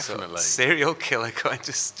sadistic sort of serial killer going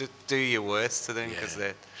to do your worst to them because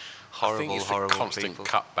they're horrible, I think it's horrible the constant people.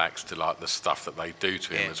 cutbacks to like the stuff that they do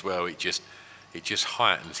to him as well. It just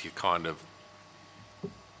heightens your kind of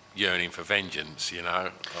yearning for vengeance, you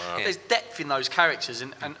know. There's depth in those characters,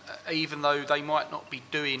 and even though they might not be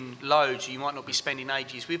doing loads, you might not be spending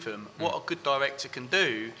ages with them, what a good director can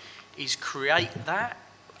do is create that.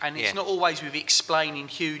 And it's not always with explaining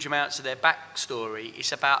huge amounts of their backstory.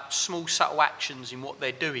 It's about small, subtle actions in what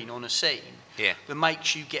they're doing on a scene that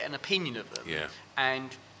makes you get an opinion of them, and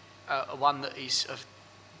one that is of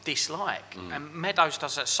dislike. And Meadows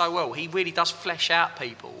does that so well. He really does flesh out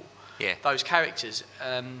people, those characters,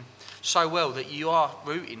 so well that you are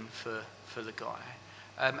rooting for the guy.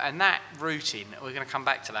 And that rooting, we're going to come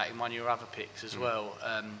back to that in one of your other picks as well.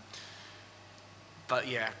 But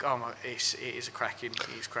yeah, it is cracking.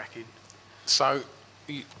 It is cracking. So,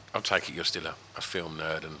 I take it you're still a film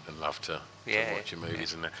nerd and love to watch your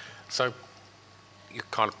movies and that. So, you're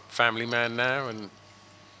kind of family man now and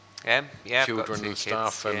children and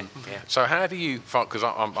stuff. And so, how do you? Because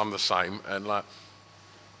I'm the same. And like,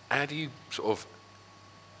 how do you sort of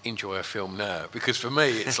enjoy a film now? Because for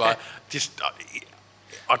me, it's like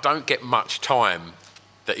I don't get much time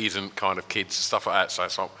that isn't kind of kids and stuff like that. So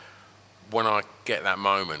it's like, when I get that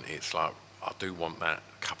moment, it's like I do want that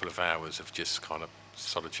couple of hours of just kind of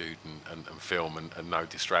solitude and film and no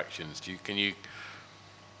distractions. Can you?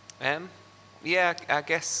 Yeah, I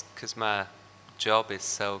guess because my job is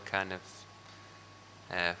so kind of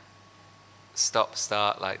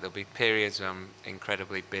stop-start. Like there'll be periods where I'm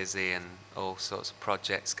incredibly busy and all sorts of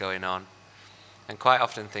projects going on, and quite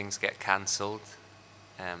often things get cancelled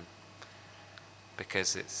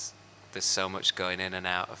because there's so much going in and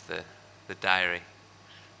out of the diary,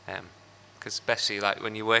 because especially like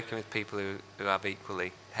when you're working with people who have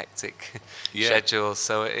equally hectic schedules,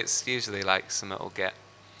 so it's usually like something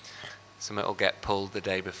will get pulled the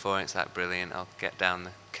day before and it's like brilliant, I'll get down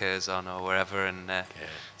the Curzon or wherever and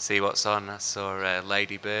see what's on. I saw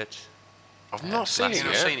Lady Bird. I've not seen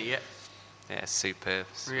it yet. Yeah, superb.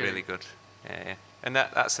 It's really good. Yeah. And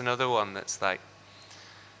that's another one that's like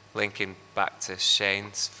linking back to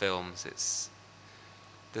Shane's films.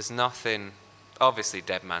 There's nothing, obviously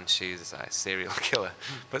Dead Man's Shoes is like a serial killer,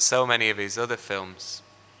 but so many of his other films,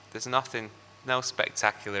 there's no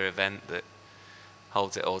spectacular event that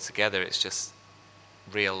holds it all together. It's just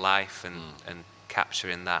real life and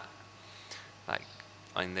capturing that. Like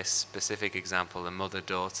in this specific example, a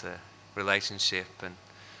mother-daughter relationship, and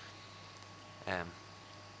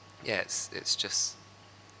it's just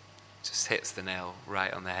hits the nail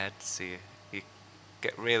right on the head. So you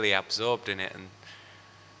get really absorbed in it and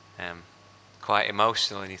quite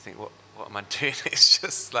emotional, and you think, what am I doing? It's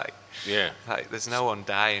just like there's no one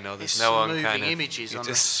dying, or there's no one kind of moving images on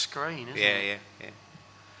the screen, isn't it?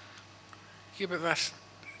 Yeah, but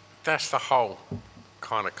that's the whole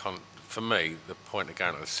kind of for me. The point of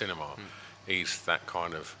going to the cinema is that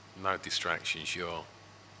kind of no distractions. You're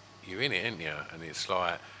in it, aren't you? And it's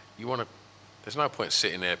like you want to. There's no point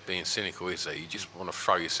sitting there being cynical, is there? You just want to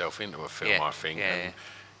throw yourself into a film, I think.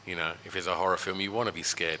 You know, if it's a horror film, you want to be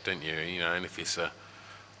scared, don't you? You know, and if it's a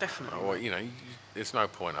definitely, there's no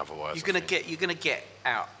point otherwise. You're gonna get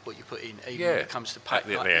out what you put in, even when it comes to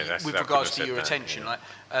with regards to your attention. Like,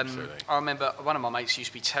 I remember one of my mates used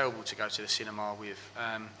to be terrible to go to the cinema with,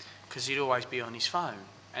 because he'd always be on his phone,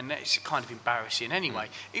 and that's kind of embarrassing anyway.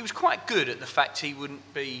 He was quite good at the fact it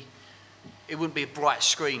wouldn't be a bright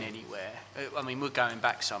screen anywhere. I mean, we're going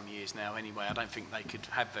back some years now anyway. I don't think they could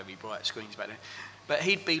have very bright screens back then. But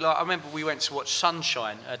he'd be like, I remember we went to watch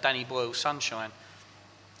Sunshine, Danny Boyle's Sunshine,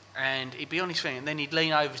 and he'd be on his thing, and then he'd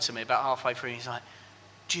lean over to me about halfway through, and he's like,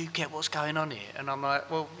 "Do you get what's going on here?" And I'm like,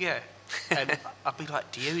 "Well, yeah." And I'd be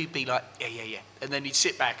like, "Do you?" He'd be like, "Yeah." And then he'd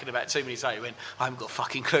sit back, and about 2 minutes later, he went, "I haven't got a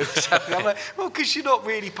fucking clue what's happening." I'm like, "Well, because you're not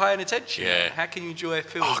really paying attention. Yeah. How can you enjoy a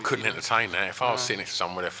film?" I couldn't entertain that. If I was sitting next to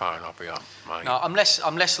someone with a phone, I'd be like, mate. No, I'm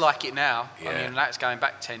less like it now. Yeah. I mean, that's going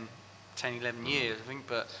back 10, 11 years, I think.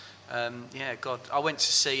 But, yeah, God. I went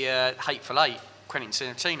to see Hateful Eight, Quentin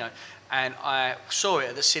Tarantino, and I saw it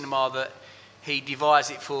at the cinema that he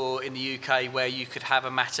devised it for in the UK, where you could have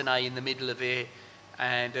a matinee in the middle of it.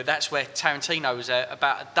 And that's where Tarantino was there.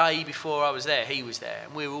 About a day before I was there, he was there,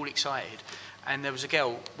 and we were all excited. And there was a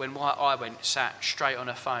girl, when I went, sat straight on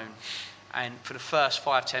her phone, and for the first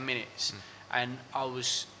 5-10 minutes, and I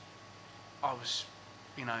was,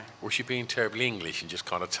 you know. Was she being terribly English and just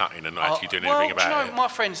kind of tutting and not actually doing anything about it? My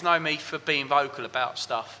friends know me for being vocal about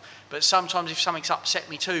stuff, but sometimes if something's upset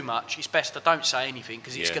me too much, it's best I don't say anything,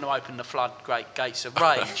 because it's going to open the floodgates of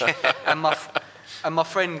rage. And my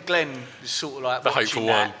friend Glenn was sort of like watching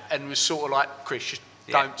that and was sort of like, "Chris, just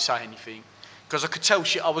don't say anything." Because I could tell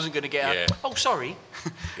I wasn't going to get out, "Oh, sorry."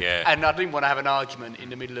 Yeah. And I didn't want to have an argument in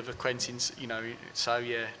the middle of a Quentin's, you know, so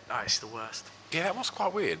yeah, it's the worst. Yeah, that was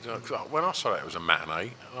quite weird. When I saw it was a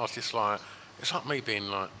matinee, I was just like, it's like me being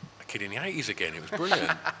like a kid in the 80s again. It was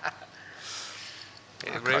brilliant.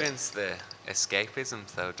 It ruins the escapism,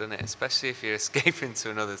 though, doesn't it? Especially if you're escaping to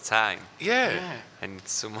another time. Yeah. And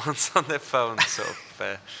someone's on their phone, sort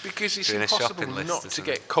of. Because it's doing impossible not to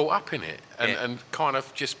get caught up in it, and kind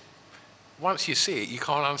of just. Once you see it, you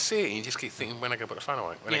can't unsee it, and you just keep thinking, when I go put the phone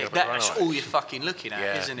away. That's all you're fucking looking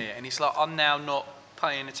at, isn't it? And it's like, I'm now not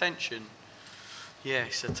paying attention. Yeah,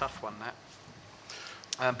 it's a tough one,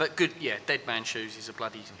 that. But good, Dead Man's Shoes is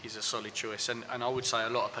a solid choice, and I would say a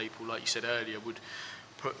lot of people, like you said earlier, would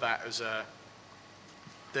put that as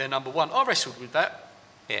their number one. I wrestled with that,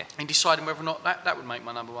 in deciding whether or not that would make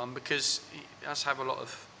my number one, because it does have a lot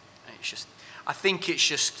of. I think it's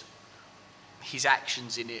just his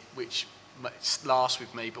actions in it which last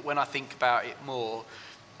with me. But when I think about it more,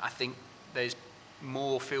 I think there's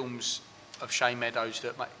more films of Shane Meadows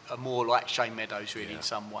that are more like Shane Meadows, really, in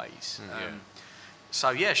some ways.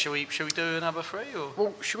 So shall we do another three, or?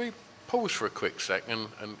 Well, shall we pause for a quick sec and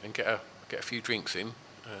get a few drinks in?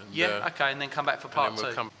 And, okay, and then come back for part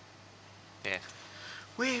two.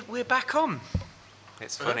 We're back on.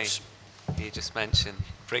 It's funny. You just mentioned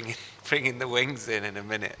bringing the wings in a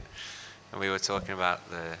minute, and we were talking about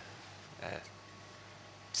the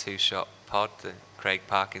two-shot pod, the Craig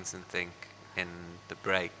Parkinson thing, in the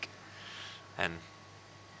break, and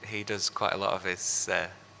he does quite a lot of his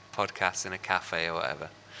podcasts in a cafe or whatever.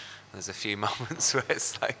 There's a few moments where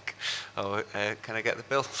it's like, "Oh, can I get the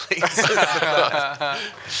bill, please?"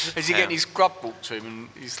 Is he getting his grub brought to him, and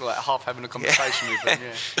he's like half having a conversation with them?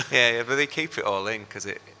 Yeah, but they keep it all in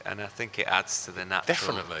and I think it adds to the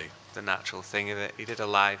natural thing of it. He did a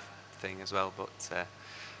live thing as well, but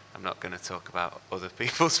I'm not going to talk about other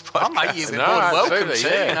people's podcasts. You're more than welcome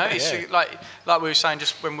to. You know, it's like we were saying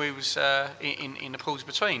just when we was in the pause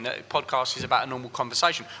between. That podcast is about a normal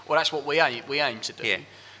conversation. Well, that's what we aim to do.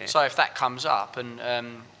 So if that comes up, and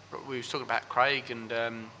we was talking about Craig, and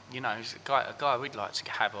he's a guy we'd like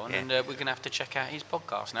to have on, and we're going to have to check out his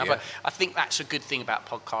podcast now. But I think that's a good thing about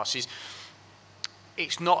podcasts is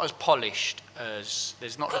it's not as polished as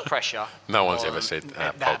there's not the pressure. No one's ever said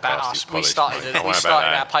that about us. We started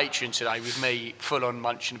our Patreon today with me full on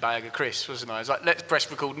munching a bag of crisps, wasn't I? I was like, let's press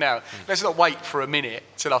record now. Let's not wait for a minute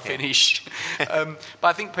till I finish. But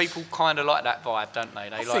I think people kind of like that vibe, don't they?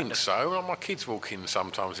 I think so. Well, my kids walk in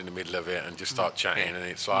sometimes in the middle of it and just start chatting, and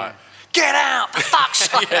it's like, get out, for fuck's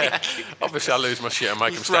sake! Obviously, I lose my shit and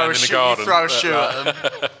make them stand in the garden. You throw a shoe at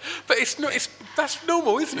them. But it's not. That's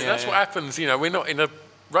normal, isn't it? That's what happens. You know, we're not in a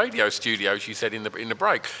radio studio, as you said in the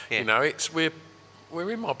break. You know,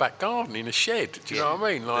 we're in my back garden in a shed. Do you know what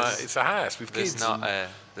I mean? Like, it's a house with kids.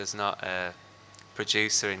 There's not a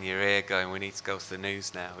producer in your ear going, "We need to go to the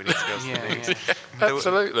news now. We need to go to the news."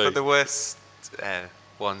 Absolutely. But the worst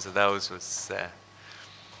ones of those was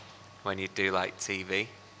when you do like TV.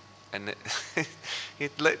 And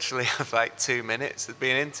you'd literally have like 2 minutes. It'd be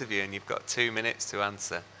an interview, and you've got 2 minutes to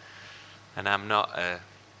answer. And I'm not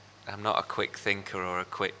a quick thinker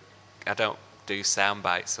I don't do sound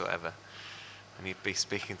bites or whatever. And you'd be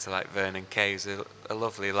speaking to like Vernon Kay, who's a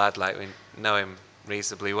lovely lad, like we know him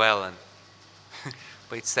reasonably well, and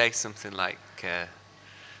but he'd say something like,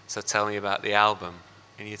 "So tell me about the album,"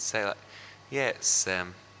 and you'd say like, "Yeah, it's."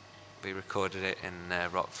 We recorded it in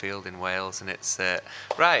Rockfield in Wales, and it's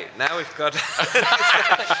right now we've got.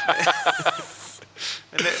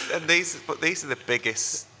 and these are the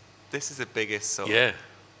biggest. This is the biggest sort of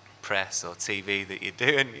press or TV that you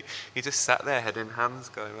do, and you just sat there head in hands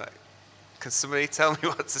going like, can somebody tell me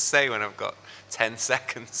what to say when I've got 10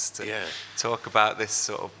 seconds to talk about this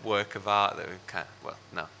sort of work of art that we can't, well,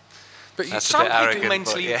 no. But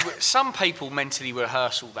some people mentally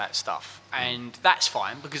rehearse all that stuff, and that's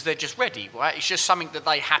fine because they're just ready, right? It's just something that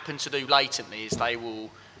they happen to do latently. Is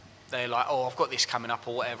they're like, oh, I've got this coming up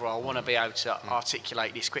or whatever. I want to be able to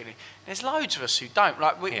articulate this quickly. There's loads of us who don't.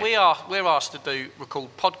 Like we're asked to record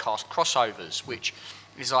podcast crossovers, which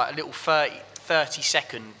is like a little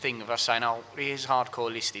 30-second thing of us saying, oh, here's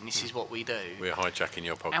hardcore listening, this is what we do. We're hijacking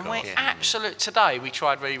your podcast. And we're today we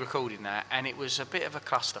tried re-recording that, and it was a bit of a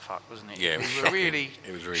clusterfuck, wasn't it? Yeah, we were really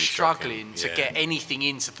struggling to get anything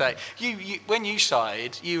into that. You when you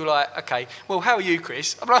started, you were like, okay, well, how are you,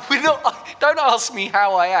 Chris? I'm like, don't ask me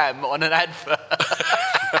how I am on an advert.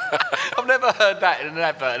 I've never heard that in an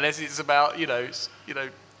advert unless it's about, it's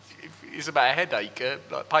about a headache,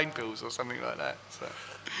 like pain pills or something like that.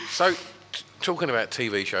 So talking about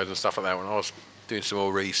TV shows and stuff like that, when I was doing some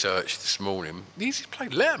more research this morning, you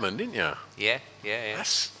played Letterman, didn't you? Yeah.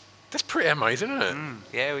 That's pretty amazing, isn't it?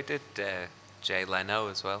 Yeah, we did Jay Leno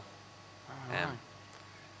as well.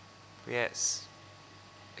 Yeah, it's.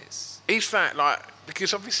 Is that like,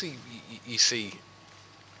 because obviously you see,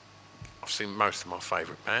 I've seen most of my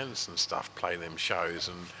favourite bands and stuff play them shows,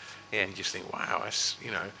 and you just think, wow, that's,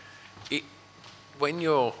 it. When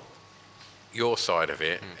you're your side of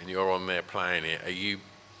it and you're on there playing it, are you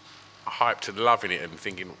hyped and loving it and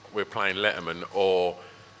thinking we're playing Letterman, or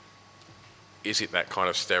is it that kind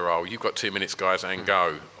of sterile, you've got 2 minutes guys and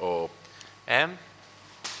go, or? I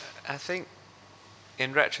think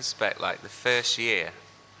in retrospect, like the first year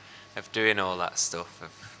of doing all that stuff,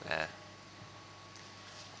 of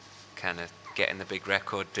kind of getting the big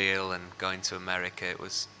record deal and going to America, it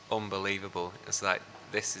was unbelievable. It was like,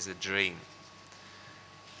 this is a dream.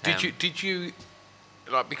 Did you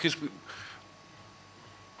like, because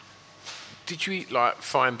did you like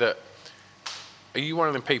find that, are you one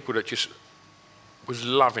of them people that just was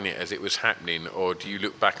loving it as it was happening, or do you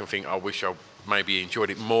look back and think, I wish I maybe enjoyed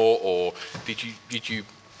it more, or did you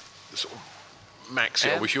sort of max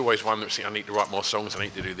it, or was you always one that said, I need to write more songs, I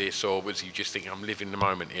need to do this, or was you just thinking, I'm living the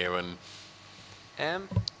moment here? And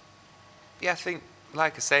I think,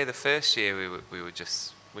 like I say, the first year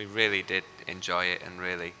we really did enjoy it, and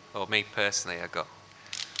really, or me personally, I got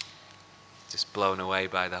just blown away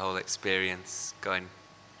by the whole experience, going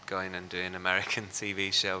and doing American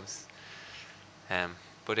TV shows.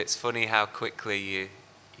 But it's funny how quickly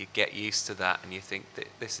you get used to that, and you think that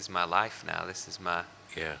this is my life now. This is my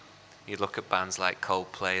You look at bands like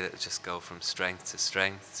Coldplay that just go from strength to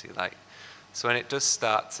strength. So when it does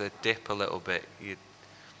start to dip a little bit, you're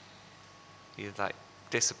like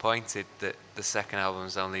disappointed that the second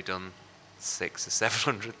album's only done 600,000 or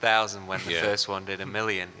 700,000 when the first one did 1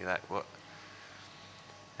 million. You're like, what?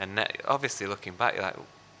 And obviously looking back, you're like,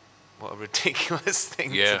 what a ridiculous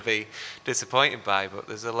thing to be disappointed by. But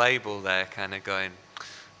there's a label there kind of going,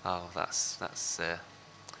 oh, that's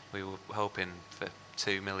we were hoping for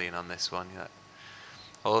 2 million on this one. You're like,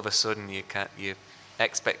 all of a sudden your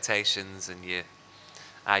expectations and your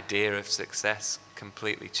idea of success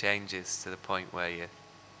completely changes to the point where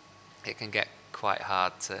it can get quite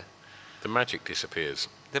hard to. The magic disappears.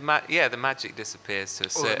 The magic disappears to a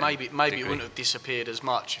certain maybe degree. It wouldn't have disappeared as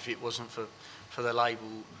much if it wasn't for the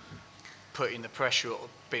label putting the pressure or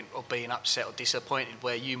being upset or disappointed,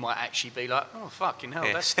 where you might actually be like, oh fucking hell,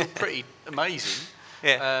 that's still pretty amazing.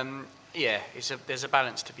 There's a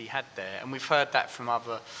balance to be had there, and we've heard that from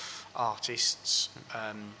other artists.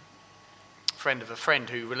 Friend of a friend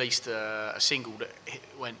who released a single that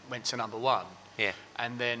went to number one. Yeah.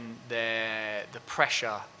 And then the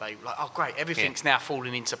pressure, they were like, oh great, everything's now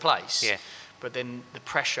falling into place. Yeah. But then the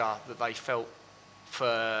pressure that they felt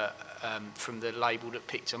from the label that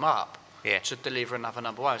picked them up to deliver another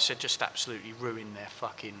number one, said just absolutely ruined their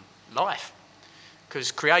fucking life.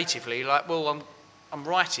 Because creatively, like, well, I'm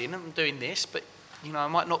writing, I'm doing this, but I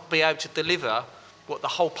might not be able to deliver what the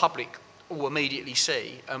whole public will immediately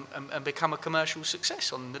see and become a commercial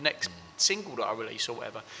success on the next single that I release or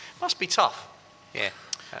whatever. It must be tough. Yeah.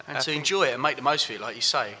 And to enjoy it and make the most of it, like you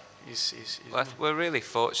say, is well, we're really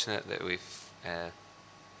fortunate that we've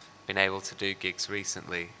been able to do gigs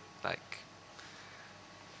recently. Like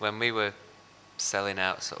when we were selling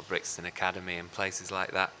out sort of Brixton Academy and places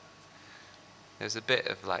like that, there's a bit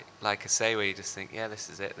of like I say, where you just think, yeah, this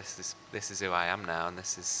is it. This is who I am now, and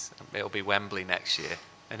it'll be Wembley next year,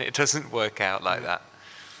 and it doesn't work out like that.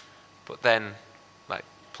 But then, like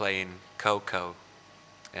playing Coco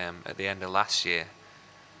at the end of last year,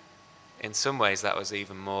 in some ways that was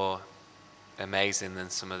even more amazing than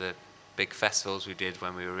some of the big festivals we did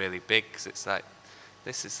when we were really big, because it's like,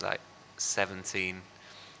 this is like 17,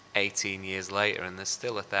 18 years later, and there's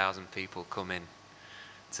still 1,000 people coming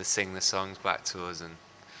to sing the songs back to us, and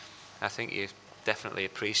I think you definitely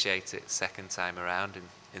appreciate it second time around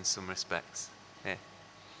in some respects. Yeah.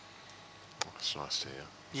 That's nice to hear.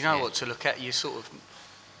 You know what to look at. You sort of,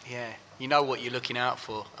 you know what you're looking out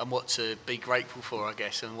for and what to be grateful for, I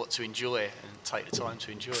guess, and what to enjoy and take the time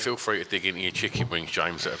to enjoy. Feel free to dig into your chicken wings,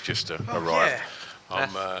 James, that have just arrived.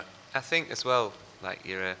 Yeah. I think as well, like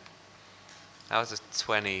I was a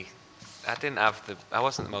 20. I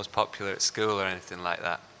wasn't the most popular at school or anything like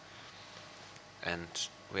that. And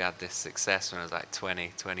we had this success when I was like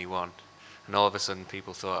 20, 21. And all of a sudden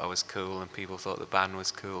people thought I was cool and people thought the band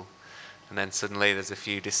was cool. And then suddenly there's a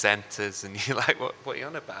few dissenters and you're like, what are you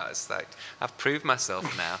on about? It's like, I've proved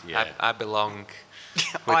myself now. Yeah. I belong.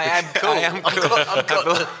 I am cool. I've got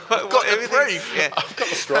the proof. Yeah. I've got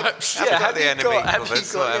the stripes. I've got the enemy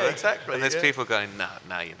covers, whatever. Yeah, exactly. And there's people going, no,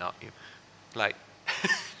 you're not. You like,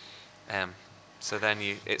 so then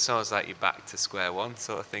it's almost like you're back to square one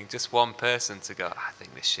sort of thing. Just one person to go, I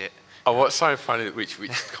think this shit. Oh, what's so funny, which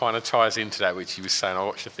kind of ties into that, which he was saying, I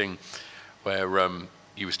watched a thing where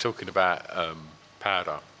he was talking about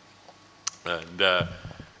powder, and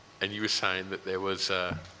you were saying that there was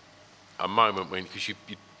a moment when, because you'd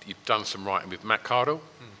done some writing with Matt Cardle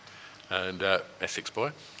and Essex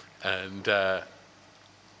Boy, and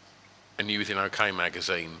you was in OK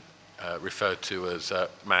Magazine, referred to as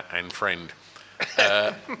Matt and Friend.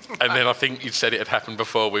 And then I think you said it had happened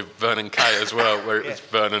before with Vernon Kay as well, where it was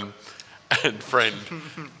Vernon and Friend.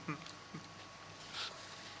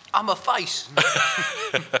 I'm a face.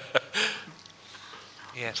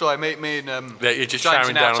 Yeah. Sorry, me and you're just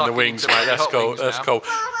showering down on the wings, mate. That's cool. That's cool.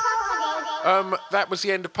 That was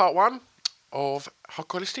the end of part one of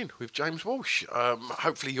Hardcore Listening with James Walsh.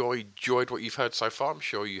 Hopefully you enjoyed what you've heard so far. I'm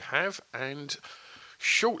sure you have. And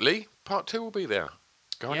shortly, part two will be there.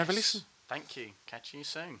 Go and have a listen. Thank you. Catch you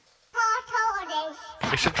soon.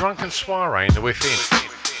 It's a drunken soiree in the within.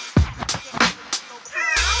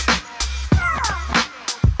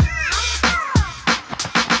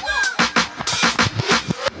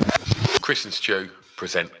 Chris and Stu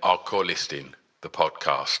present Hardcore Listening, the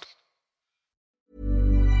podcast.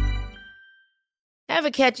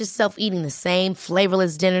 Ever catch yourself eating the same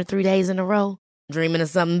flavorless dinner 3 days in a row? Dreaming of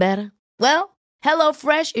something better? Well,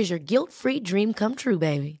 HelloFresh is your guilt-free dream come true,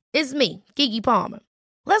 baby. It's me, Keke Palmer.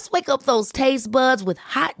 Let's wake up those taste buds with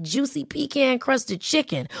hot, juicy pecan-crusted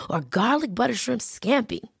chicken or garlic butter shrimp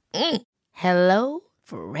scampi. Hello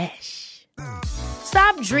Fresh.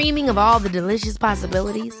 Stop dreaming of all the delicious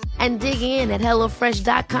possibilities and dig in at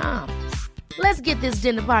HelloFresh.com. Let's get this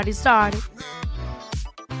dinner party started.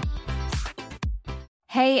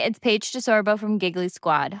 Hey, it's Paige DeSorbo from Giggly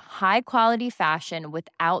Squad. High quality fashion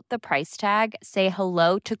without the price tag. Say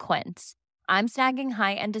hello to Quince. I'm snagging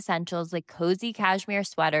high-end essentials like cozy cashmere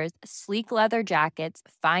sweaters, sleek leather jackets,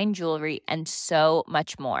 fine jewelry, and so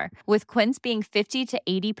much more. With Quince being 50 to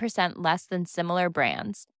 80% less than similar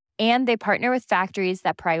brands. And they partner with factories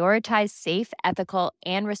that prioritize safe, ethical,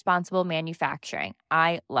 and responsible manufacturing.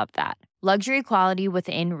 I love that. Luxury quality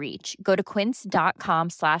within reach. Go to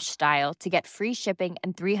quince.com/style to get free shipping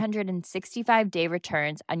and 365-day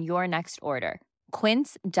returns on your next order.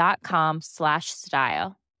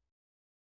 Quince.com/style.